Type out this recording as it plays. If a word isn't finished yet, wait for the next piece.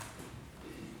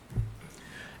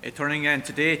Turning in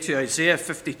today to Isaiah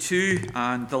 52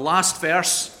 and the last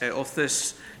verse of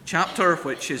this chapter,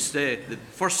 which is the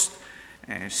first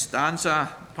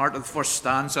stanza, part of the first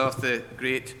stanza of the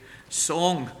great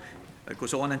song that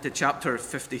goes on into chapter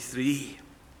 53.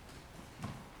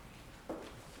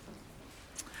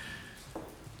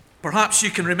 Perhaps you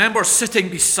can remember sitting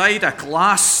beside a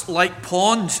glass-like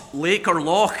pond, lake or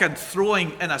loch, and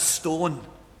throwing in a stone.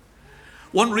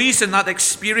 One reason that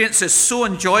experience is so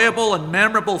enjoyable and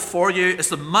memorable for you is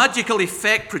the magical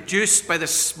effect produced by the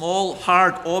small,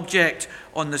 hard object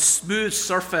on the smooth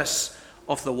surface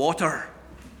of the water.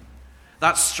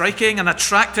 That striking and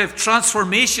attractive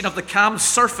transformation of the calm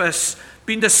surface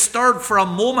being disturbed for a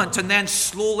moment and then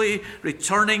slowly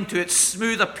returning to its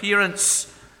smooth appearance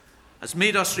has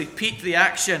made us repeat the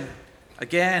action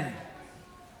again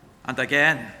and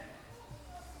again.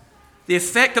 The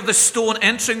effect of the stone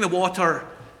entering the water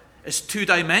is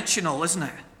two-dimensional, isn't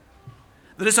it?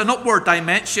 There is an upward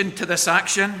dimension to this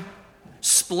action.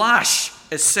 Splash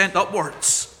is sent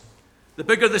upwards. The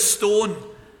bigger the stone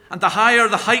and the higher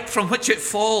the height from which it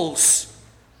falls,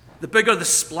 the bigger the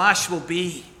splash will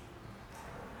be.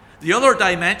 The other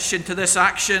dimension to this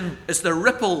action is the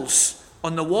ripples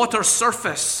on the water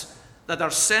surface that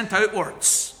are sent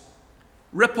outwards.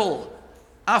 Ripple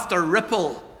after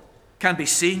ripple can be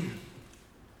seen.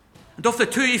 And of the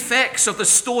two effects of the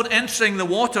stone entering the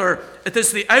water, it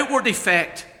is the outward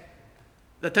effect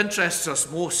that interests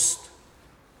us most.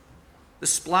 The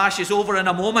splash is over in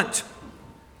a moment,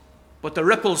 but the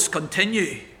ripples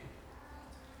continue.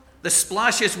 The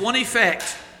splash is one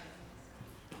effect.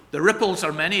 The ripples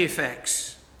are many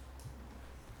effects.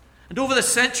 And over the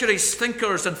centuries,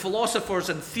 thinkers and philosophers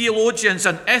and theologians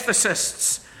and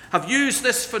ethicists have used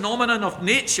this phenomenon of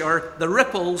nature, the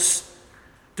ripples,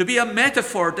 to be a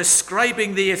metaphor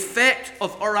describing the effect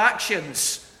of our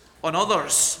actions on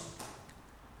others.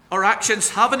 Our actions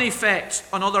have an effect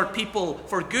on other people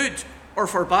for good or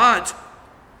for bad.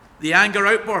 The anger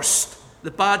outburst,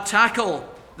 the bad tackle,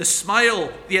 the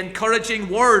smile, the encouraging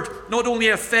word not only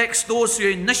affects those who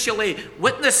initially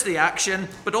witness the action,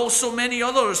 but also many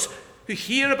others who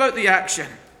hear about the action.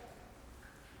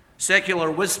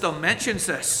 Secular wisdom mentions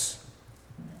this.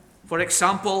 For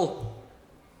example,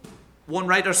 one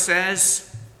writer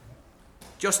says,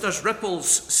 just as ripples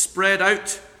spread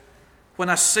out when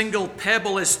a single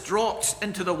pebble is dropped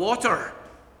into the water,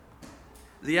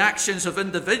 the actions of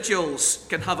individuals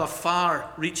can have a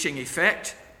far-reaching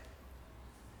effect.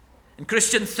 In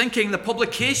Christian thinking, the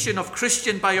publication of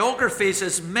Christian biographies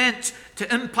is meant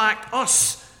to impact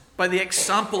us by the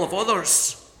example of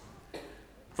others.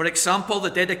 For example,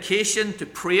 the dedication to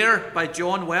prayer by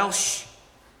John Welsh,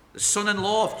 the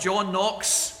son-in-law of John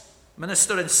Knox,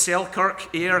 minister in Selkirk,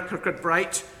 Ayr,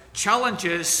 Kirkcudbright,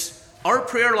 challenges our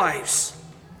prayer lives.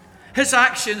 His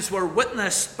actions were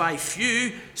witnessed by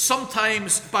few,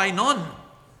 sometimes by none.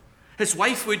 His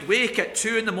wife would wake at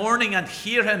 2 a.m. and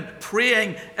hear him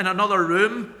praying in another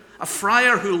room. A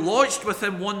friar who lodged with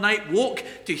him one night woke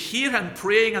to hear him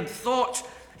praying and thought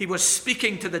he was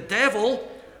speaking to the devil,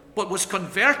 but was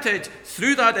converted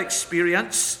through that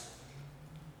experience.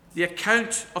 The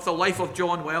account of the life of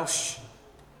John Welsh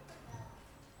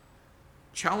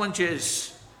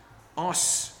challenges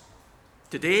us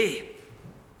today.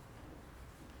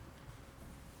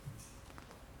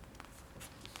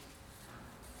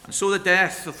 And so the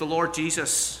death of the Lord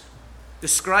Jesus,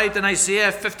 described in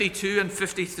Isaiah 52 and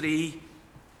 53,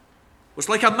 was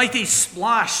like a mighty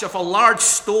splash of a large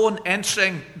stone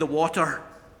entering the water.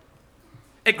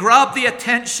 It grabbed the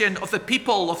attention of the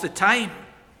people of the time.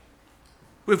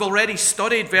 We've already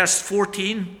studied verse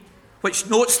 14, which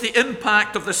notes the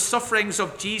impact of the sufferings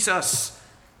of Jesus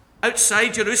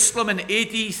outside Jerusalem in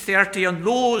AD 30 on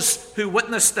those who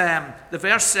witnessed them. The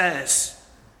verse says,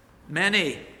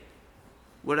 many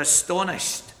were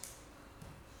astonished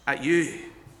at you.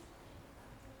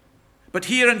 But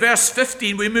here in verse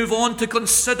 15, we move on to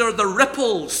consider the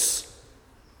ripples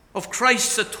of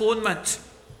Christ's atonement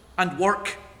and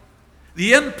work.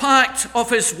 The impact of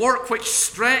his work, which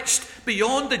stretched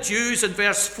beyond the Jews in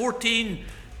verse 14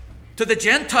 to the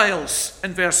Gentiles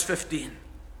in verse 15.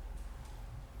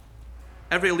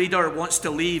 Every leader wants to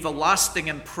leave a lasting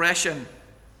impression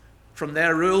from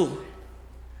their rule.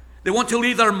 They want to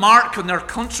leave their mark on their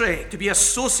country, to be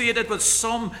associated with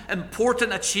some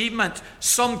important achievement,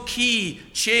 some key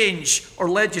change or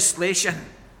legislation.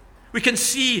 We can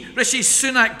see Rishi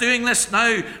Sunak doing this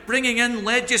now, bringing in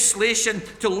legislation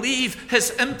to leave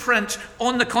his imprint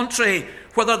on the country,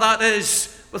 whether that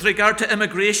is with regard to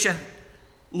immigration,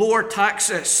 lower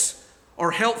taxes,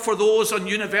 or help for those on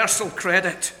universal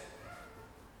credit.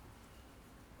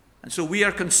 And so we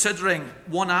are considering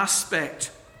one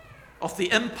aspect of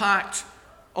the impact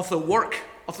of the work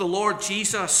of the Lord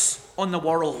Jesus on the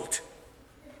world,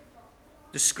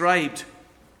 described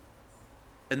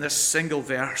in this single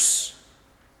verse.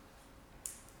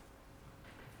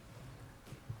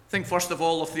 Think first of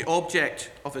all of the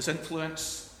object of his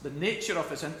influence, the nature of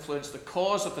his influence, the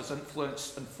cause of his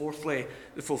influence, and fourthly,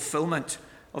 the fulfillment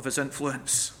of his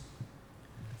influence.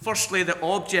 Firstly, the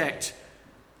object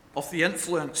of the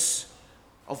influence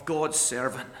of God's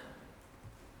servant.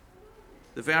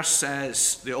 The verse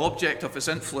says the object of his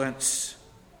influence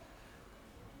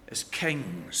is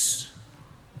kings.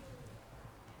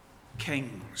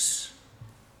 Kings.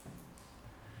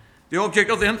 The object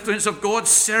of the influence of God's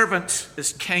servant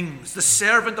is kings. The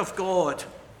servant of God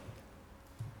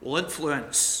will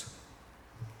influence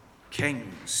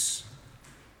kings.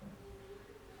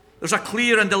 There's a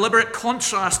clear and deliberate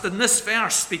contrast in this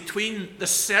verse between the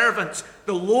servant,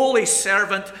 the lowly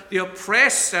servant, the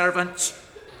oppressed servant,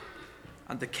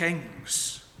 and the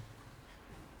kings.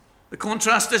 The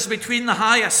contrast is between the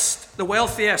highest, the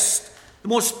wealthiest, the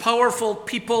most powerful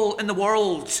people in the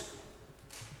world,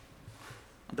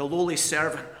 and the lowly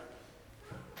servant.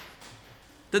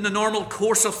 In the normal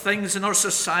course of things in our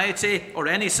society, or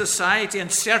any society,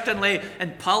 and certainly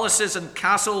in palaces and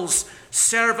castles,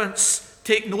 servants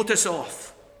take notice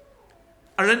of,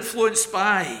 are influenced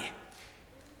by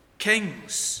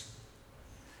kings.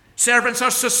 Servants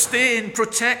are sustained,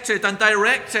 protected, and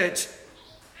directed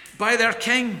by their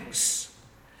kings.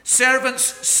 Servants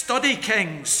study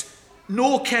kings,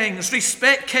 know kings,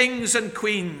 respect kings and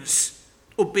queens,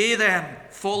 obey them,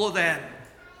 follow them,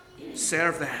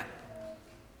 serve them.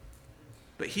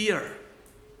 But here,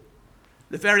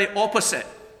 the very opposite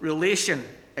relation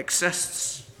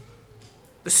exists.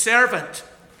 The servant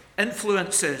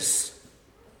influences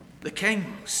the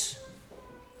kings.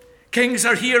 Kings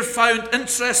are here found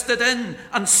interested in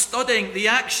and studying the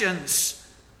actions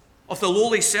of the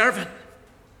lowly servant.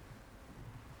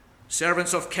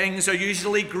 Servants of kings are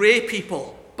usually grey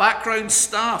people, background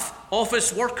staff,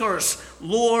 office workers,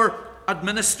 lower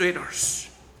administrators.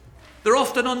 They're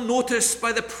often unnoticed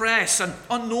by the press and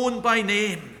unknown by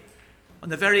name, on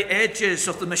the very edges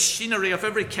of the machinery of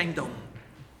every kingdom.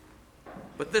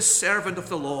 But this servant of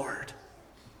the Lord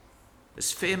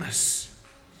is famous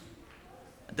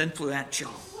and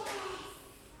influential.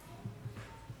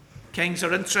 Kings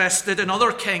are interested in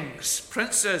other kings,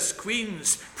 princes,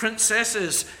 queens,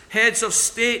 princesses, heads of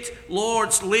state,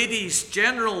 lords, ladies,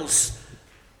 generals,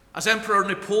 as Emperor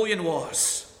Napoleon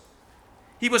was.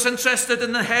 He was interested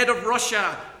in the head of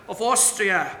Russia, of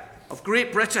Austria, of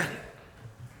Great Britain.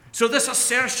 So this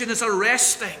assertion is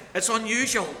arresting. It's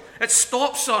unusual. It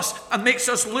stops us and makes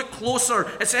us look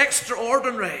closer. It's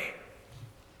extraordinary.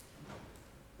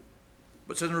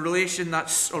 But it's in a relation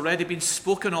that's already been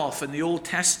spoken of in the Old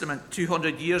Testament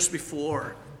 200 years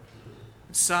before.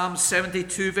 In Psalm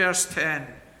 72 verse 10,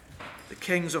 the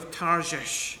kings of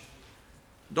Tarshish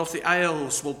and of the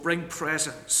isles will bring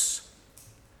presents.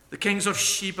 The kings of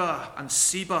Sheba and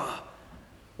Seba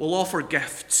will offer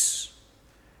gifts.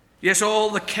 Yes, all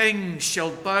the kings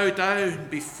shall bow down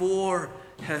before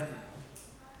him.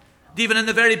 And even in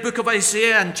the very book of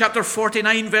Isaiah, in chapter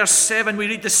 49, verse 7, we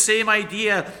read the same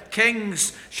idea.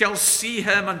 Kings shall see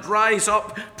him and rise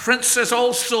up. Princes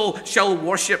also shall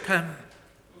worship him.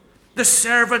 The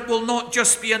servant will not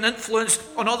just be an influence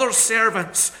on other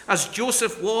servants, as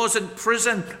Joseph was in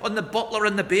prison on the butler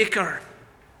and the baker.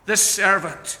 This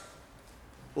servant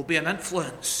will be an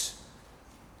influence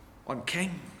on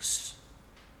kings.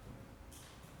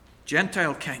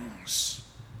 Gentile kings.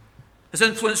 His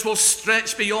influence will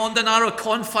stretch beyond the narrow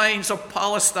confines of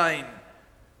Palestine.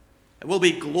 It will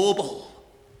be global.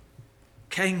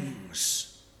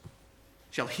 Kings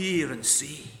shall hear and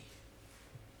see.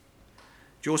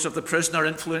 Joseph the prisoner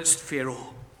influenced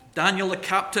Pharaoh. Daniel the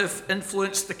captive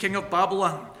influenced the king of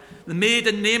Babylon. The maid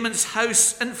in Naaman's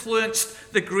house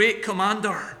influenced the great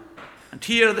commander. And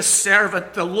here the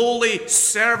servant, the lowly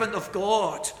servant of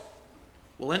God,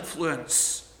 will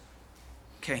influence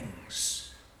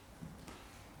kings.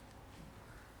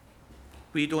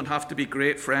 We don't have to be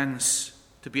great friends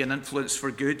to be an influence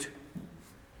for good.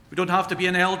 We don't have to be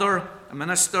an elder, a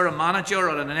minister, a manager,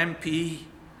 or an MP.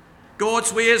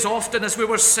 God's way is often, as we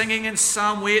were singing in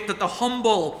Psalm 8, that the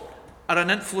humble are an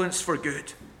influence for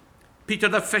good. Peter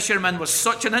the fisherman was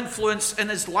such an influence in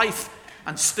his life,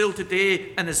 and still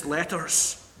today in his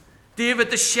letters. David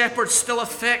the shepherd still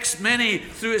affects many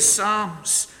through his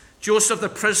psalms. Joseph the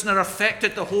prisoner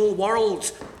affected the whole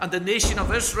world and the nation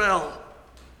of Israel.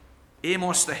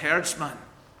 Amos the herdsman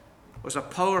was a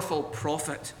powerful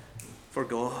prophet for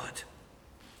God.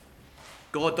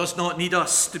 God does not need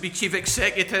us to be chief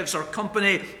executives or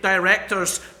company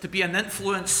directors to be an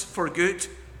influence for good.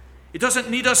 He doesn't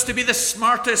need us to be the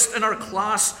smartest in our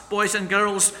class, boys and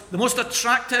girls, the most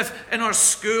attractive in our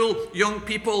school, young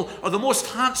people, or the most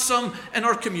handsome in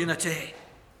our community.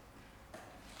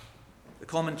 The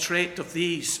common trait of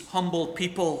these humble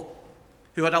people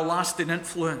who had a lasting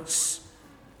influence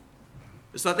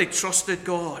is that they trusted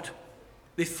God,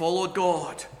 they followed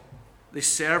God, they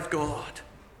served God.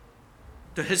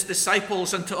 To his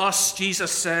disciples and to us,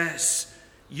 Jesus says,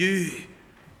 "You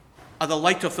are the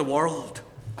light of the world.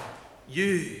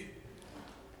 You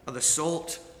are the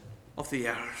salt of the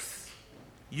earth.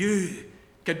 You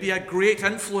can be a great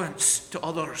influence to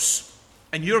others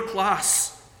in your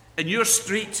class, in your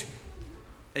street,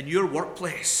 in your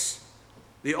workplace."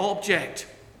 The object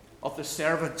of the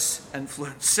servant's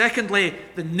influence. Secondly,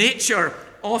 the nature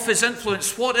of his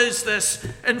influence. What is this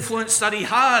influence that he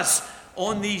has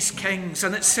on these kings?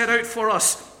 And it's set out for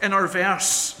us in our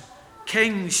verse.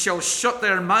 Kings shall shut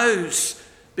their mouths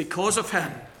because of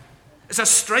him. It's a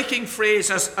striking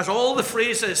phrase, as all the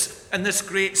phrases in this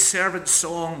great servant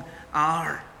song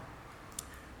are.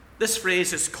 This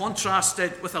phrase is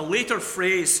contrasted with a later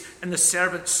phrase in the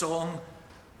servant song,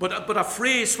 but a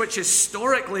phrase which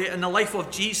historically in the life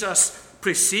of Jesus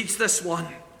precedes this one.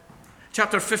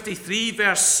 Chapter 53,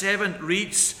 verse 7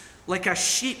 reads, "Like a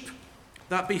sheep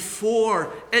that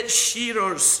before its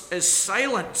shearers is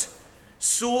silent,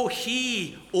 so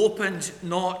he opened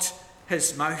not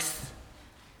his mouth."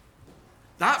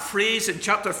 That phrase in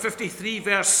chapter 53,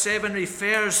 verse 7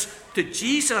 refers to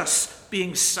Jesus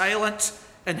being silent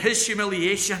in his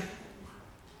humiliation.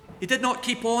 He did not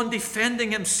keep on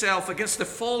defending himself against the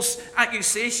false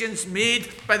accusations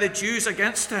made by the Jews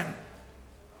against him.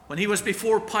 When he was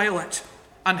before Pilate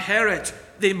and Herod,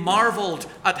 they marveled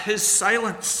at his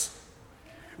silence.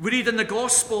 We read in the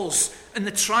Gospels, in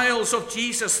the trials of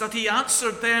Jesus, that he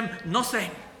answered them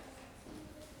nothing.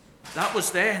 That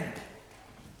was then.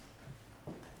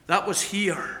 That was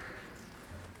here.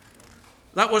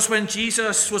 That was when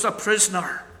Jesus was a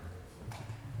prisoner,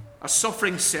 a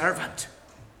suffering servant.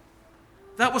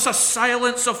 That was a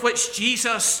silence of which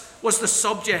Jesus was the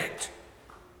subject.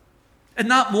 In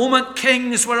that moment,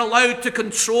 kings were allowed to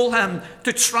control him,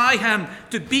 to try him,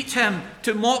 to beat him,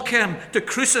 to mock him, to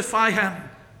crucify him.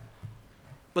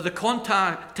 But the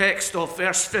context of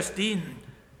verse 15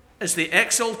 is the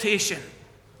exaltation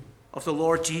of the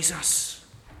Lord Jesus.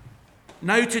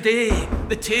 Now today,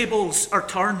 the tables are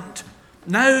turned.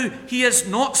 Now he is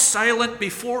not silent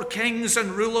before kings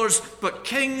and rulers, but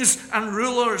kings and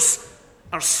rulers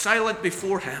are silent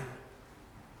before him.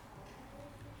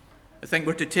 I think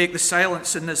we're to take the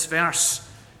silence in this verse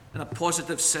in a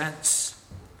positive sense.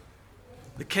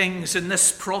 The kings in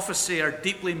this prophecy are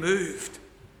deeply moved.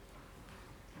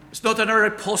 It's not in a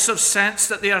repulsive sense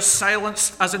that they are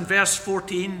silenced, as in verse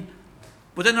 14,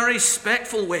 but in a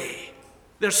respectful way.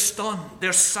 They're stunned,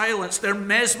 they're silenced, they're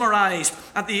mesmerized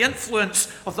at the influence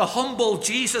of the humble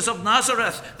Jesus of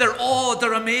Nazareth. They're awed,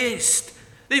 they're amazed.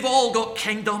 They've all got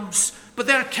kingdoms, but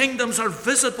their kingdoms are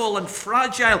visible and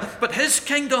fragile. But his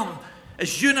kingdom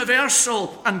is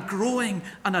universal and growing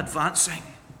and advancing.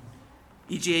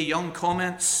 E.J. Young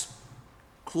comments,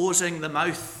 "Closing the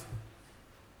mouth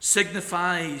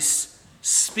signifies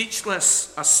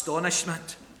speechless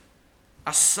astonishment,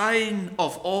 a sign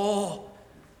of awe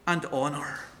and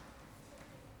honor."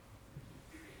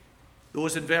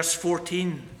 Those in verse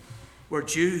 14 were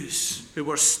Jews who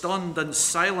were stunned and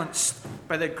silenced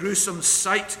by the gruesome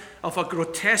sight of a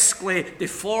grotesquely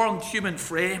deformed human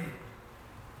frame.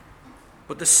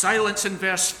 But the silence in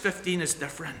verse 15 is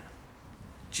different.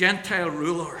 Gentile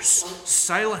rulers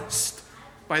silenced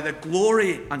by the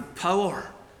glory and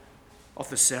power of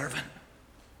the servant.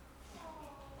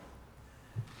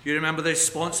 You remember the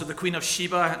response of the Queen of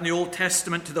Sheba in the Old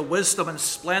Testament to the wisdom and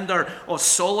splendor of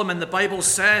Solomon. The Bible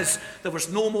says there was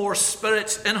no more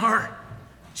spirit in her.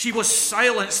 She was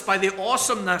silenced by the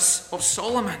awesomeness of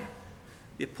Solomon.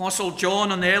 The Apostle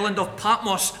John on the island of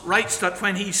Patmos writes that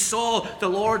when he saw the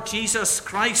Lord Jesus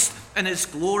Christ in his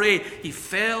glory, he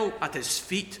fell at his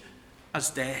feet as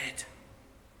dead.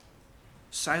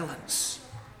 Silence.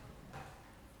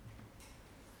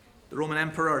 The Roman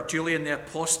Emperor Julian the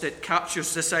Apostate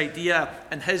captures this idea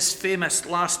in his famous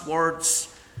last words,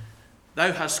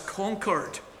 "Thou hast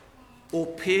conquered, O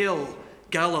pale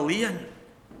Galilean."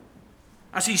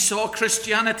 As he saw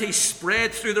Christianity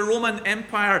spread through the Roman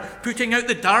Empire, putting out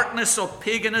the darkness of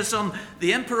paganism,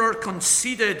 the emperor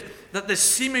conceded that the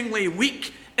seemingly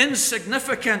weak,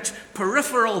 insignificant,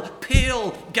 peripheral,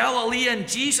 pale Galilean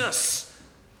Jesus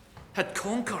had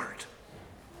conquered.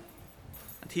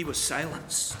 And he was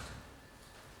silenced.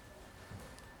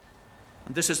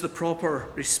 And this is the proper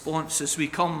response as we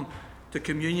come to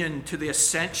communion, to the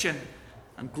ascension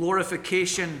and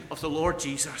glorification of the Lord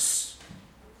Jesus.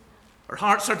 Our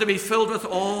hearts are to be filled with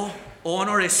awe,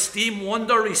 honor, esteem,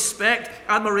 wonder, respect,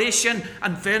 admiration,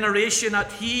 and veneration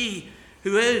at He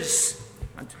who is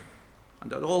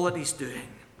and at all that He's doing.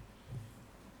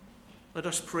 Let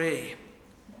us pray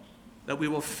that we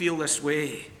will feel this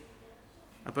way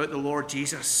about the Lord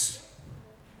Jesus.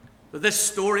 That this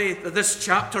story, that this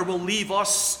chapter will leave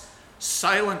us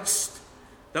silenced.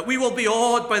 That we will be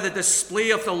awed by the display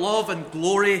of the love and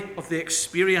glory of the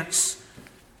experience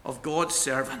of God's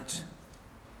servant.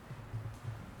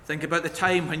 Think about the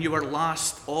time when you were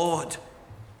last awed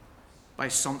by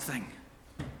something.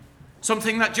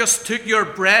 Something that just took your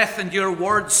breath and your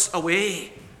words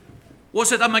away.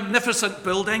 Was it a magnificent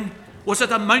building? Was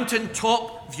it a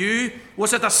mountaintop view?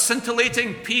 Was it a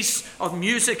scintillating piece of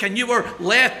music and you were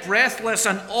left breathless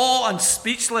and awe and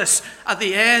speechless at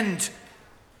the end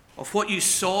of what you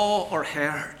saw or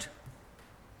heard?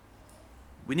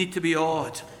 We need to be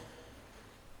awed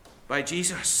by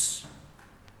Jesus.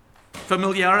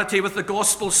 Familiarity with the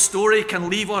gospel story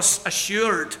can leave us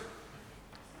assured,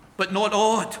 but not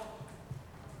awed.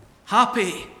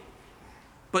 Happy,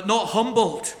 but not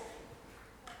humbled.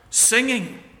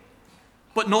 Singing,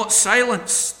 but not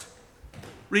silenced.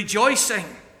 Rejoicing,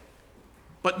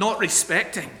 but not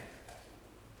respecting.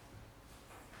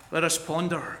 Let us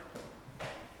ponder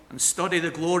and study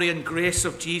the glory and grace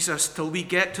of Jesus till we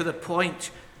get to the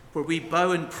point where we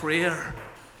bow in prayer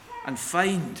and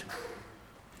find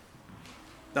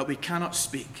that we cannot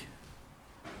speak.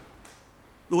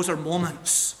 Those are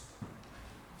moments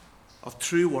of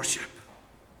true worship.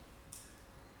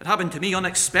 It happened to me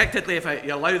unexpectedly, if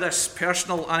you allow this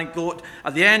personal anecdote.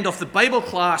 At the end of the Bible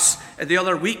class the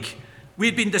other week,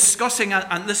 we'd been discussing,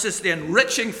 and this is the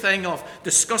enriching thing of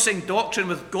discussing doctrine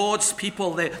with God's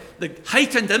people, the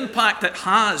heightened impact it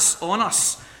has on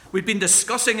us. We'd been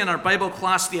discussing in our Bible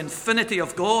class the infinity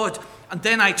of God, and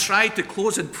then I tried to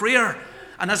close in prayer.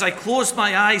 And as I closed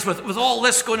my eyes with all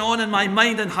this going on in my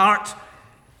mind and heart,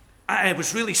 I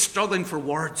was really struggling for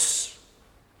words.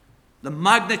 The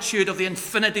magnitude of the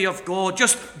infinity of God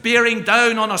just bearing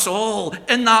down on us all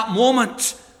in that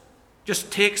moment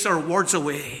just takes our words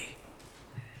away.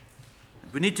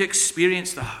 We need to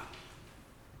experience that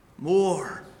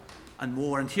more and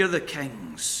more. And here the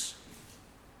kings,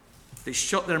 they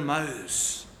shut their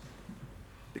mouths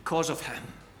because of Him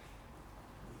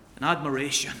in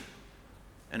admiration,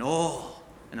 in awe,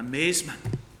 in amazement,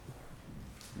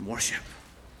 in worship.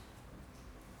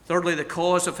 Thirdly, the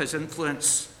cause of His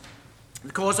influence.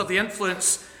 The cause of the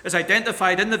influence is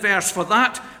identified in the verse. For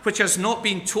that which has not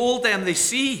been told them they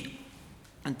see,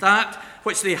 and that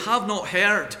which they have not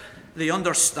heard they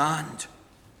understand.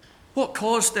 What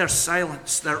caused their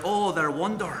silence, their awe, their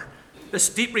wonder, this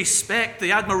deep respect,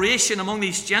 the admiration among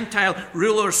these Gentile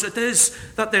rulers? It is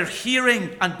that they're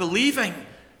hearing and believing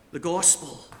the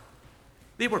gospel.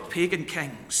 They were pagan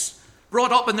kings,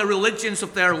 brought up in the religions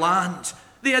of their land.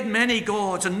 They had many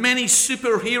gods and many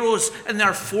superheroes in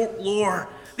their folklore.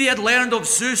 They had learned of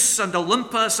Zeus and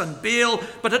Olympus and Baal,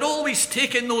 but had always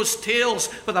taken those tales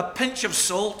with a pinch of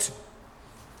salt.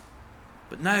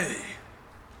 But now,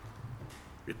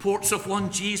 reports of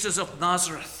one Jesus of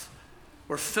Nazareth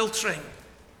were filtering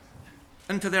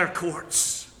into their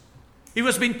courts. He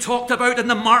was being talked about in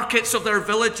the markets of their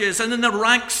villages and in the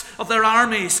ranks of their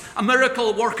armies. A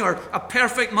miracle worker, a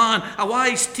perfect man, a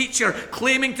wise teacher,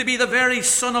 claiming to be the very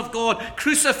Son of God,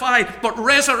 crucified but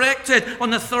resurrected on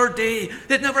the third day.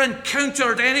 They'd never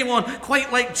encountered anyone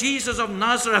quite like Jesus of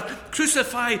Nazareth,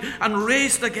 crucified and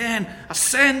raised again,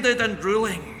 ascended and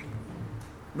ruling.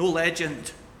 No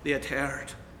legend they had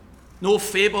heard, no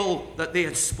fable that they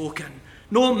had spoken,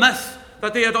 no myth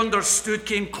that they had understood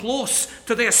came close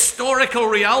to the historical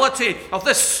reality of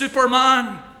this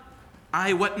Superman.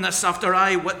 Eyewitness after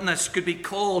eyewitness could be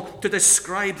called to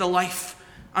describe the life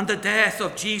and the death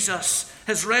of Jesus,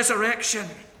 his resurrection.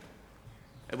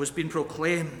 It was being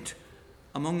proclaimed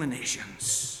among the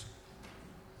nations.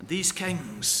 And these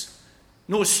kings,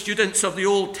 no students of the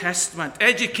Old Testament,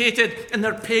 educated in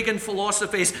their pagan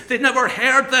philosophies, they'd never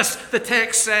heard this, the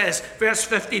text says, verse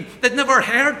 15. They'd never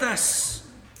heard this.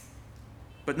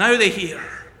 But now they hear.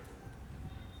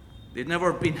 They'd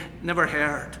never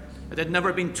heard. It had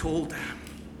never been told them.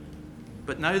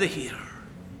 But now they hear.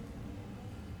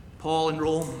 Paul in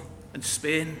Rome and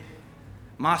Spain,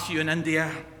 Matthew in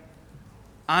India,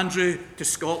 Andrew to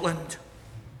Scotland,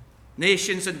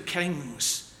 nations and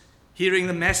kings hearing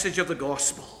the message of the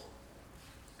gospel.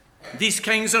 These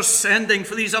kings are sending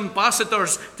for these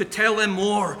ambassadors to tell them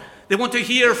more. They want to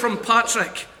hear from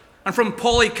Patrick and from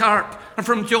Polycarp and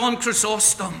from John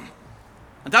Chrysostom.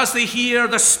 And as they hear,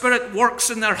 the Spirit works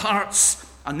in their hearts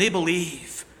and they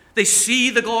believe. They see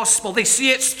the gospel. They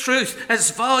see its truth,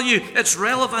 its value, its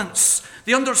relevance.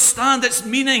 They understand its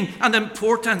meaning and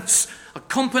importance,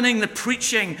 accompanying the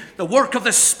preaching, the work of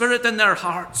the Spirit in their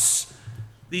hearts.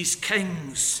 These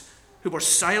kings who were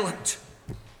silent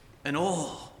in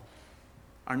awe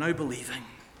are now believing.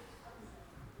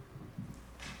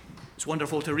 It's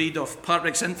wonderful to read of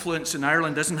Patrick's influence in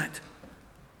Ireland, isn't it?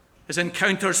 His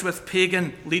encounters with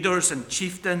pagan leaders and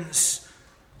chieftains,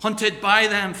 hunted by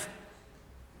them,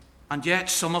 and yet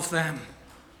some of them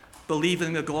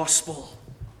believing the gospel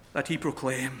that he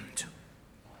proclaimed.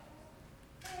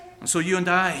 And so you and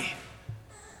I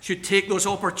should take those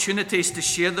opportunities to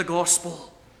share the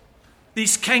gospel.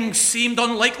 These kings seemed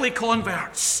unlikely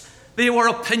converts. They were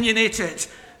opinionated.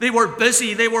 They were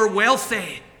busy. They were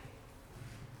wealthy.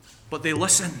 But they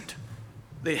listened.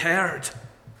 They heard.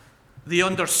 They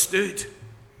understood.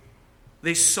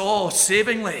 They saw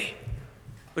savingly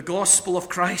the gospel of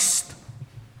Christ.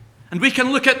 And we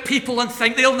can look at people and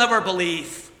think they'll never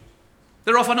believe.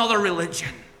 They're of another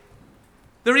religion.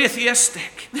 They're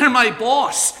atheistic. They're my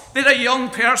boss. They're a young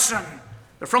person.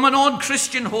 They're from a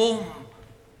non-Christian home.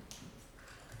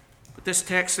 But this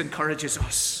text encourages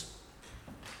us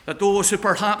that those who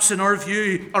perhaps in our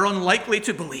view are unlikely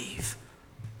to believe,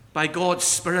 by God's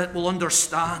Spirit will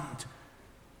understand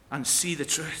and see the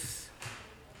truth.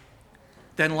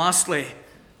 Then lastly,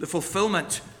 the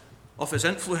fulfillment of his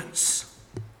influence.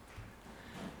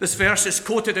 This verse is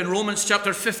quoted in Romans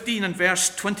chapter 15 and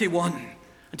verse 21.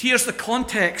 And here's the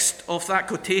context of that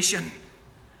quotation.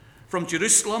 From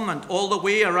Jerusalem and all the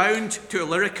way around to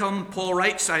Illyricum, Paul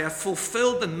writes, I have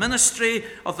fulfilled the ministry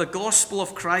of the gospel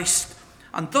of Christ,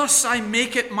 and thus I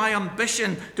make it my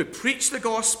ambition to preach the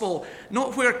gospel,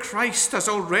 not where Christ has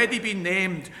already been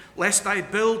named, lest I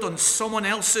build on someone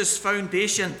else's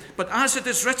foundation. But as it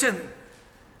is written,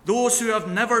 those who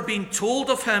have never been told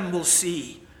of him will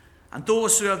see, and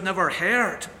those who have never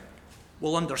heard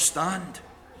will understand.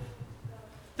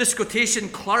 This quotation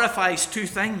clarifies two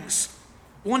things.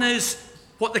 One is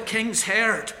what the kings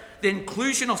heard. The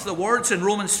inclusion of the words in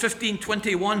Romans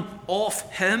 15:21 of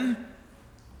him,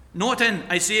 not in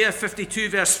Isaiah 52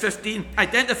 verse 15,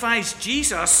 identifies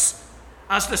Jesus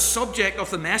as the subject of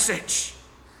the message.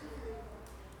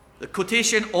 The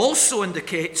quotation also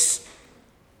indicates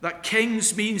that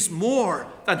kings means more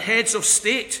than heads of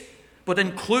state, but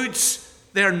includes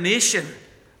their nation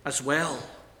as well.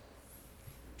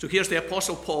 So here's the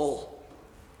Apostle Paul.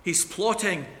 He's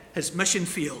plotting his mission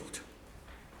field.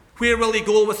 Where will he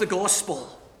go with the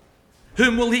gospel?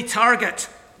 Whom will he target?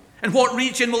 In what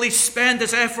region will he spend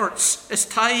his efforts, his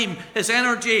time, his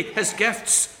energy, his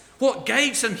gifts? What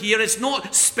guides him here is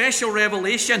not special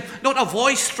revelation, not a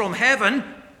voice from heaven,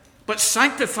 but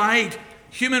sanctified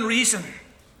human reason.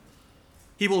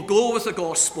 He will go with the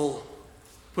gospel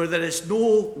where there is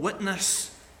no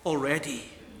witness already.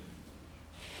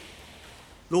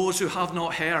 Those who have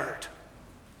not heard,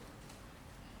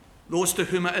 those to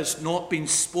whom it has not been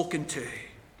spoken to.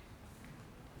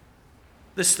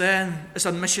 This then is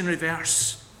a missionary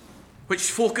verse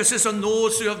which focuses on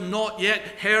those who have not yet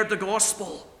heard the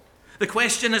gospel. The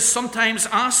question is sometimes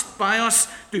asked by us,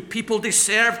 do people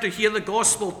deserve to hear the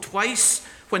gospel twice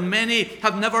when many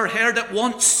have never heard it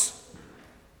once?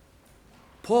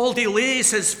 Paul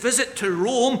delays his visit to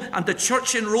Rome and the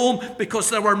church in Rome because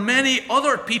there were many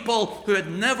other people who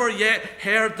had never yet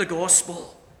heard the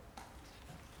gospel.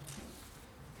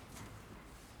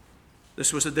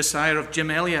 This was the desire of Jim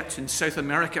Elliot in South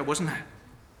America, wasn't it?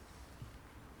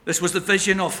 This was the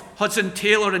vision of Hudson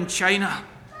Taylor in China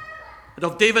and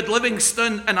of David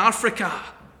Livingstone in Africa.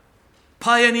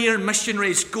 Pioneer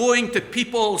missionaries going to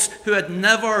peoples who had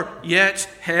never yet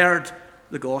heard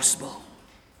the gospel.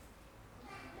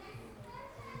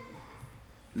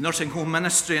 The nursing home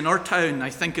ministry in our town, I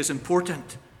think, is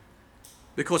important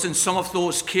because in some of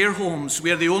those care homes, we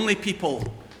are the only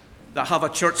people that have a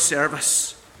church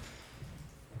service.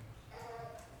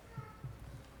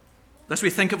 As we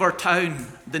think of our town,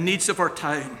 the needs of our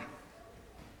town,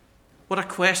 what a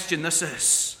question this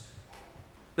is.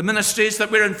 The ministries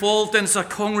that we're involved in as a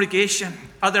congregation,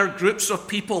 are there groups of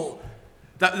people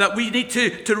that we need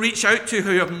to reach out to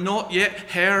who have not yet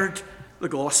heard the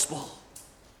gospel?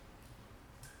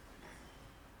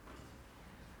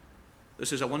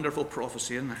 This is a wonderful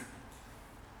prophecy, isn't it?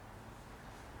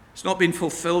 It's not been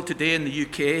fulfilled today in the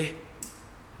UK.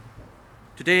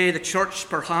 Today, the church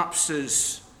perhaps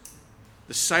is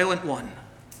the silent one,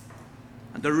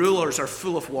 and the rulers are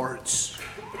full of words.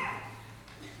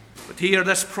 But here,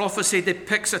 this prophecy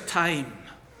depicts a time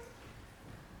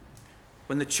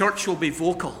when the church will be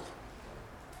vocal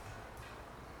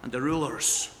and the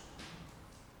rulers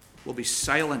will be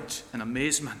silent in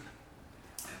amazement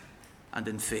and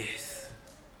in faith.